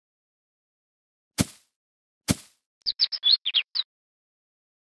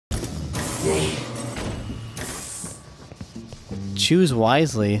choose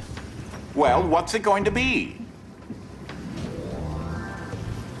wisely. Well, what's it going to be?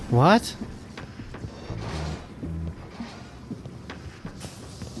 What?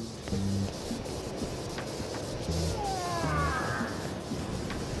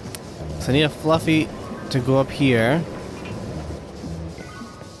 So I need a Fluffy to go up here.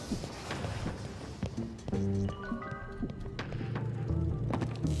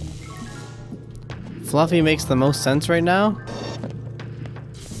 Fluffy makes the most sense right now.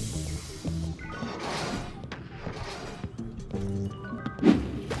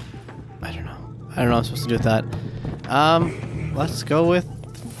 I don't know what I'm supposed to do with that. Let's go with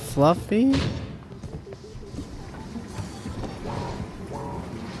Fluffy.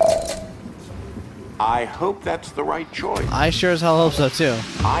 I hope that's the right choice. I sure as hell hope so too.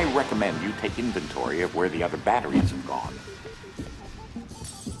 I recommend you take inventory of where the other batteries have gone.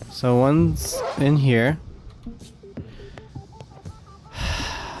 So one's in here.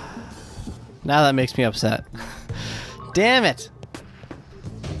 Now that makes me upset. Damn it!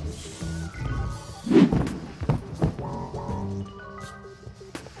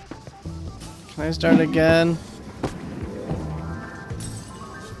 Can I start again?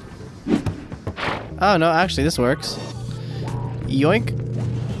 Oh no, actually this works. Yoink.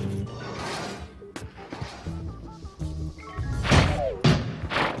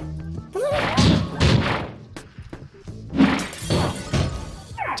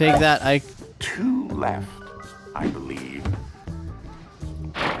 Take that, I... 2 left, I believe.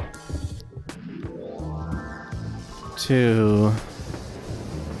 2.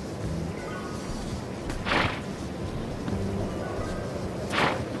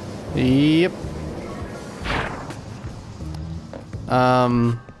 Yep.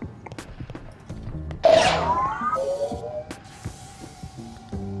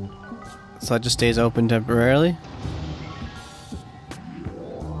 So it just stays open temporarily?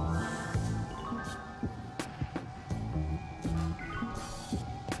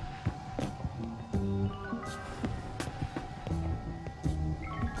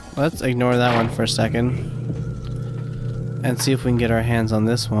 Let's ignore that one for a second and see if we can get our hands on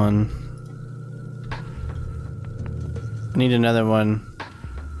this one. I need another one.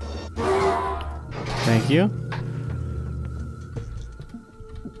 Thank you.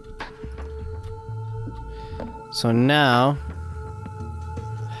 So now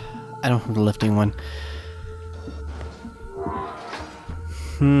I don't have the lifting one.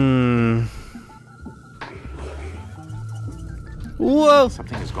 Whoa!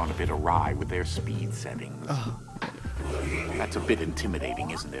 Something has gone a bit awry with their speed settings. Oh. That's a bit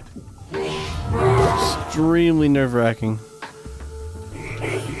intimidating, isn't it? Extremely nerve-wracking.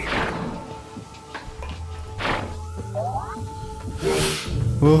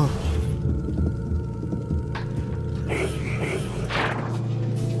 Whoa.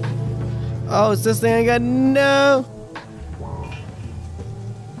 Oh, it's this thing I got. No!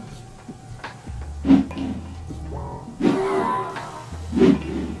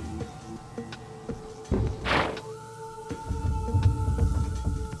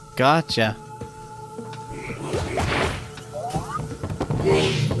 Gotcha.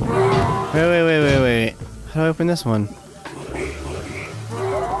 Wait. How do I open this one?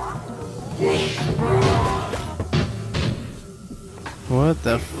 What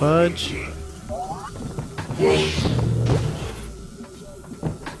the fudge?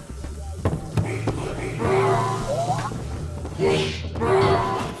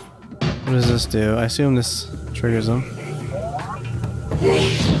 What does this do? I assume this triggers them.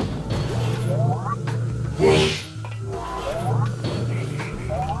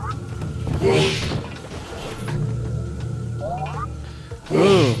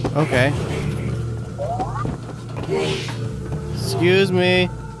 Ooh, okay. Excuse me.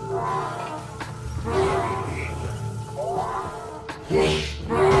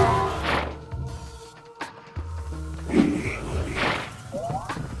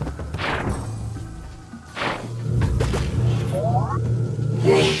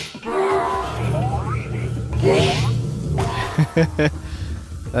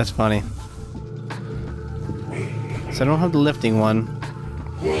 That's funny. So I don't have the lifting one.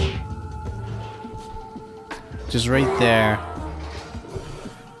 Just right there.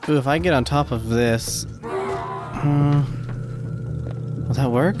 Ooh, if I get on top of this... will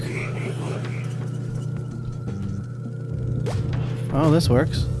that work? Oh, this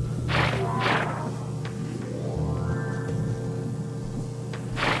works.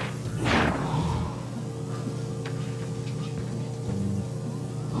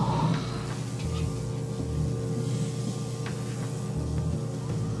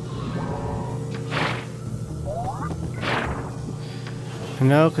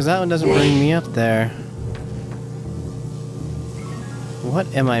 No, because that one doesn't bring me up there. What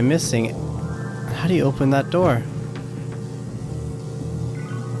am I missing? How do you open that door?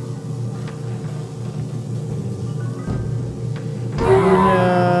 No.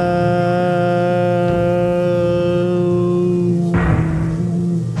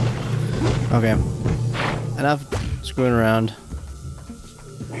 Okay. Enough screwing around.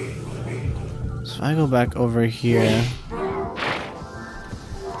 So if I go back over here.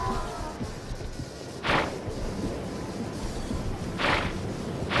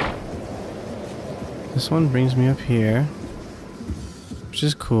 This one brings me up here, which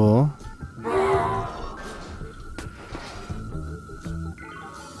is cool.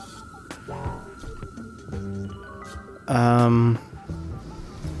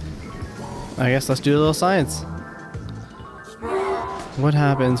 I guess let's do a little science. What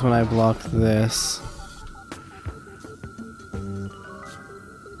happens when I block this?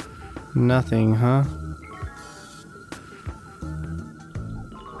 Nothing, huh?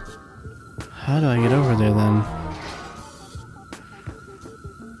 How do I get over there then?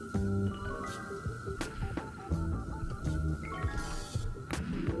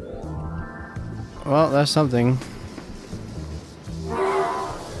 Well, that's something.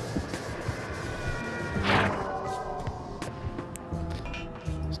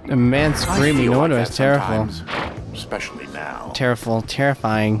 A man screaming, no wonder it's terrible. Especially now.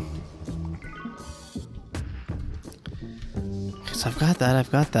 Terrifying. So I've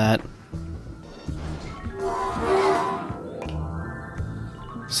got that.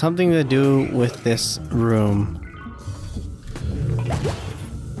 Something to do with this room.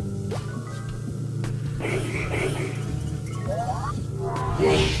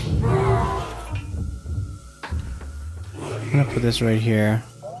 I'm gonna put this right here.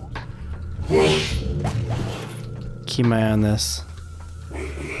 Keep my eye on this.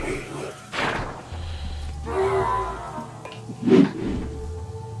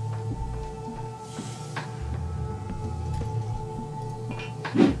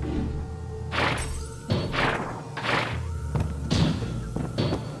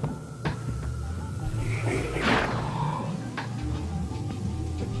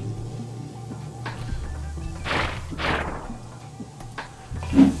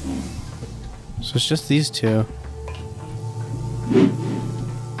 So it's just these two.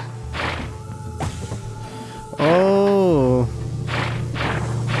 Oh.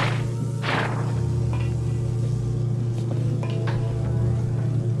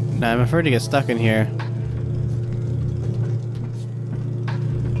 Nah, I'm afraid to get stuck in here.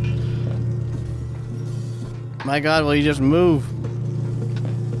 My God, will you just move?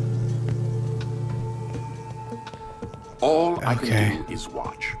 All I can do is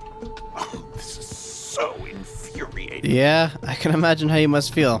watch. Oh, this is so infuriating. Yeah, I can imagine how you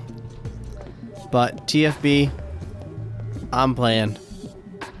must feel. But TFB, I'm playing.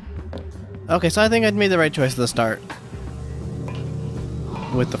 Okay, so I think I'd made the right choice at the start.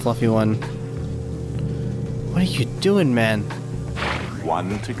 With the fluffy one. What are you doing, man?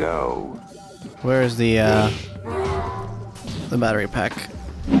 One to go. Where is the battery pack?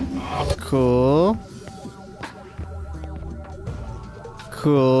 Cool.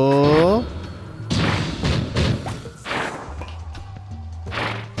 Cool.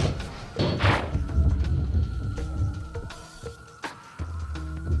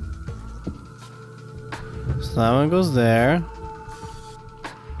 So that one goes there.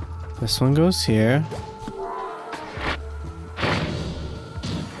 This one goes here.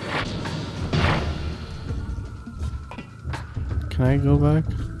 Can I go back?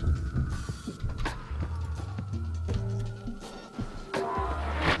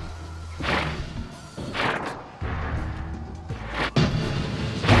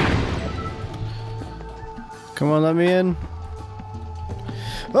 Come on, let me in.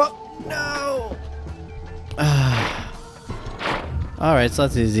 Oh, no! Alright, so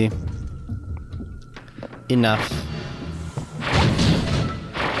that's easy. Enough.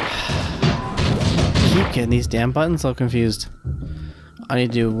 Keep getting these damn buttons so confused. I need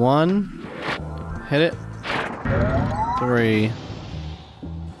to do 1. Hit it. 3.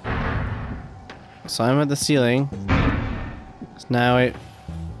 So I'm at the ceiling. So now I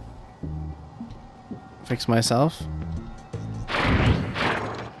fix myself.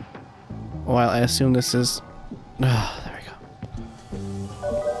 While I assume this is... Oh, there we go.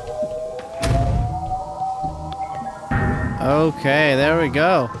 Okay, there we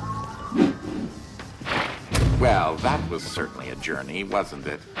go. Well, that was certainly a journey, wasn't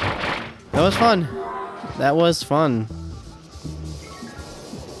it? That was fun. That was fun.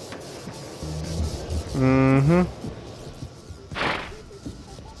 Mm-hmm.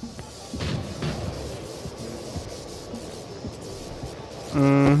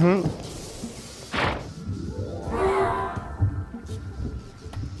 Mm-hmm.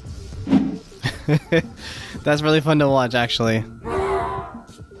 That's really fun to watch, actually.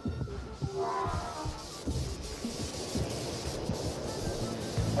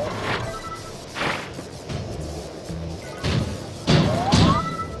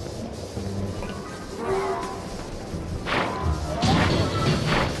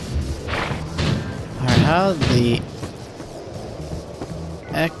 Alright, how the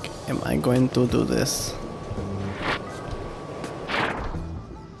heck am I going to do this?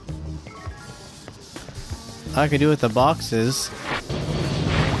 I could do with the boxes.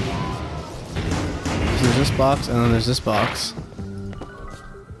 There's this box, and then there's this box.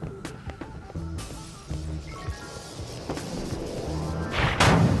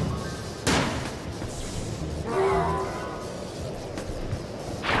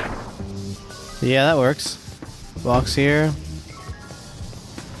 Yeah, that works. Box here.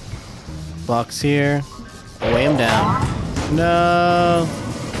 Box here. Weigh him down. No.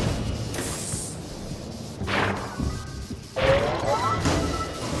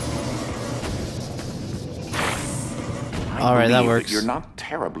 Alright, that works. You're not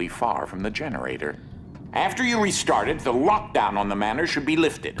terribly far from the generator. After you restart it, the lockdown on the manor should be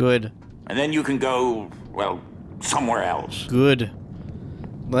lifted. Good. And then you can go, well, somewhere else. Good.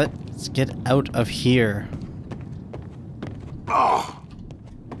 Let's get out of here. Oh!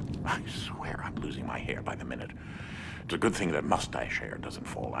 I swear I'm losing my hair by the minute. It's a good thing that mustache hair doesn't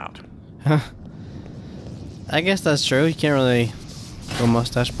fall out. I guess that's true. You can't really go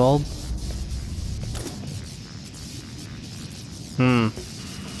mustache bald.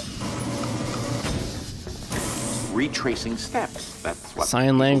 Retracing steps. That's what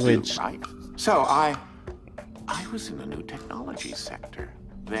Sign language. do, right? So I was in the new technology sector.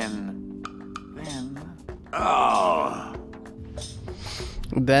 Then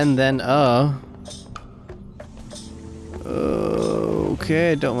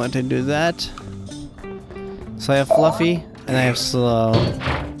okay, don't want to do that. So I have Fluffy and I have Slow.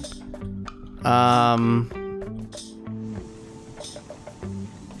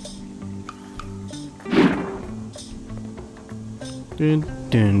 Dun,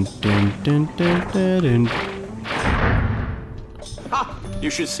 dun, dun, dun, dun, dun, dun. Ha! You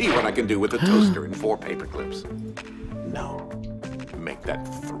should see what I can do with a toaster and 4 paper clips. No. Make that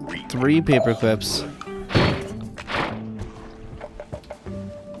 3. 3 paper clips.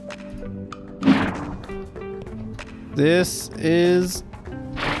 This is...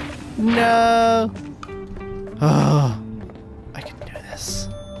 No! Oh, I can do this.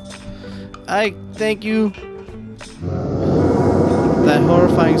 I thank you. That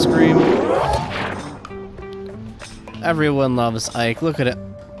horrifying scream. Everyone loves Ike. Look at it.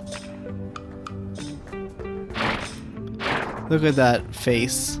 Look at that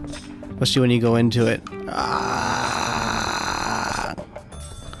face. Especially when you go into it. Ah.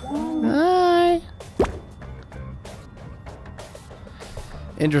 Hi.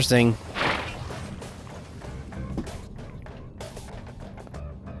 Interesting.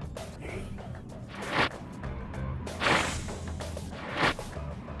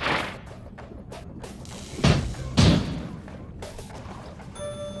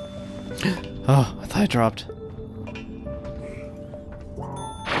 Oh, I thought I dropped.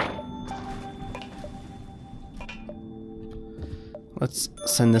 Let's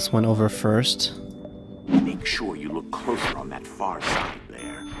send this one over first. Make sure you look closer on that far side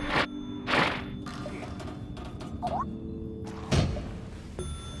there.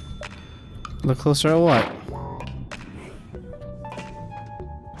 Look closer at what?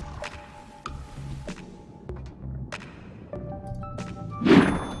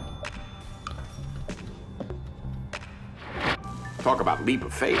 Talk about leap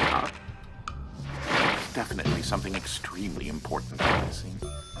of faith, huh? Definitely something extremely important I'm missing.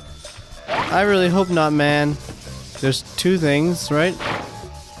 I really hope not, man. There's 2 things, right?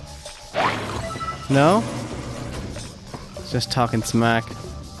 No? Just talking smack.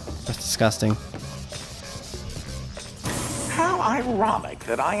 That's disgusting. How ironic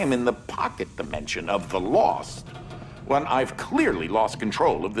that I am in the pocket dimension of the lost when I've clearly lost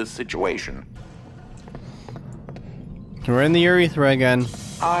control of this situation. We're in the urethra again.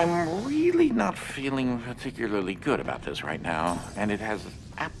 I'm really not feeling particularly good about this right now, and it has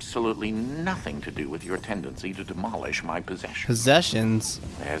absolutely nothing to do with your tendency to demolish my possessions. Possessions?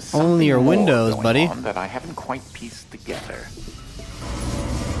 There's Only your something more windows, going buddy. on that I haven't quite pieced together.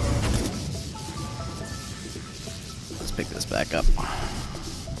 Let's pick this back up.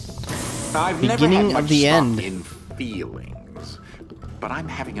 I've never Beginning had much of the stock end. in feelings, but I'm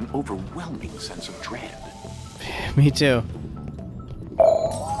having an overwhelming sense of dread. Me too.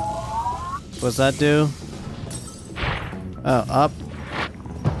 What's that do? Oh, up.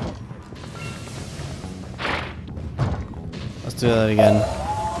 Let's do that again.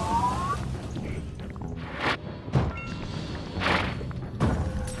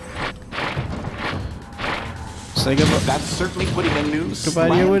 Say goodbye. That's certainly putting a new Goodbye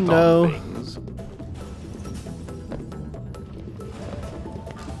to your slant window. on things.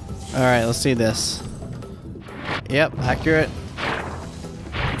 Alright, let's see this. Yep, accurate.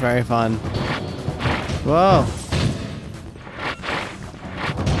 Very fun. Whoa!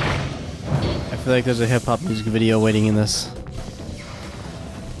 I feel like there's a hip-hop music video waiting in this.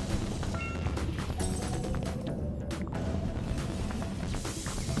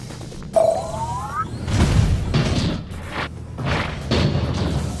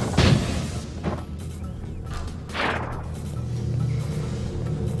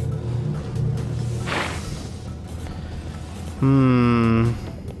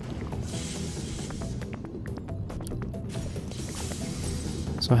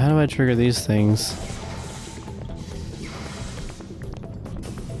 So how do I trigger these things?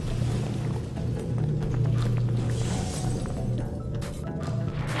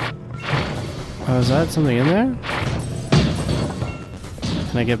 Oh, is that something in there?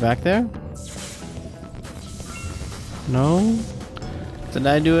 Can I get back there? No? Did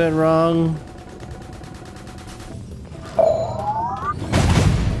I do it wrong?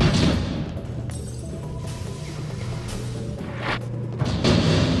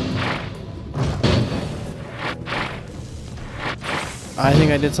 I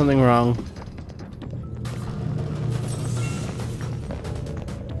think I did something wrong.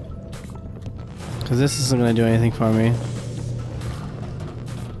 Because this isn't going to do anything for me.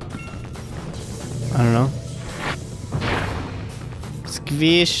 I don't know.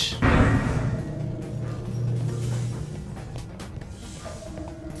 Squish.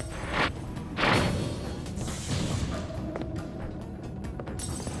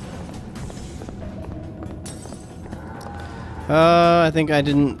 I think I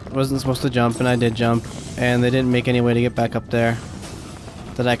wasn't supposed to jump, and I did jump, and they didn't make any way to get back up there.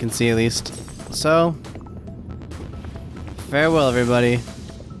 That I can see, at least. So, farewell, everybody.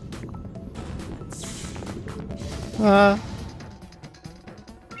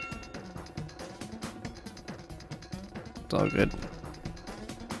 It's all good.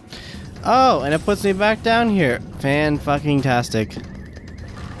 Oh, and it puts me back down here. Fan-fucking-tastic.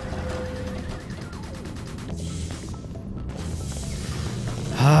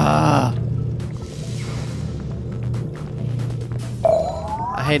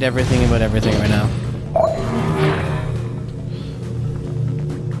 I hate everything about everything right now.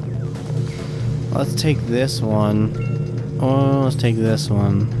 Let's take this one. Oh, let's take this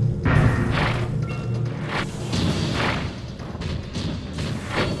one.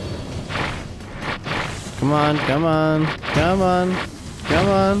 Come on, come on, come on, come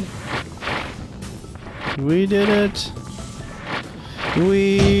on. We did it.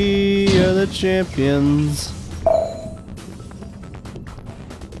 We are the champions.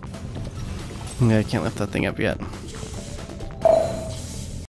 I can't lift that thing up yet.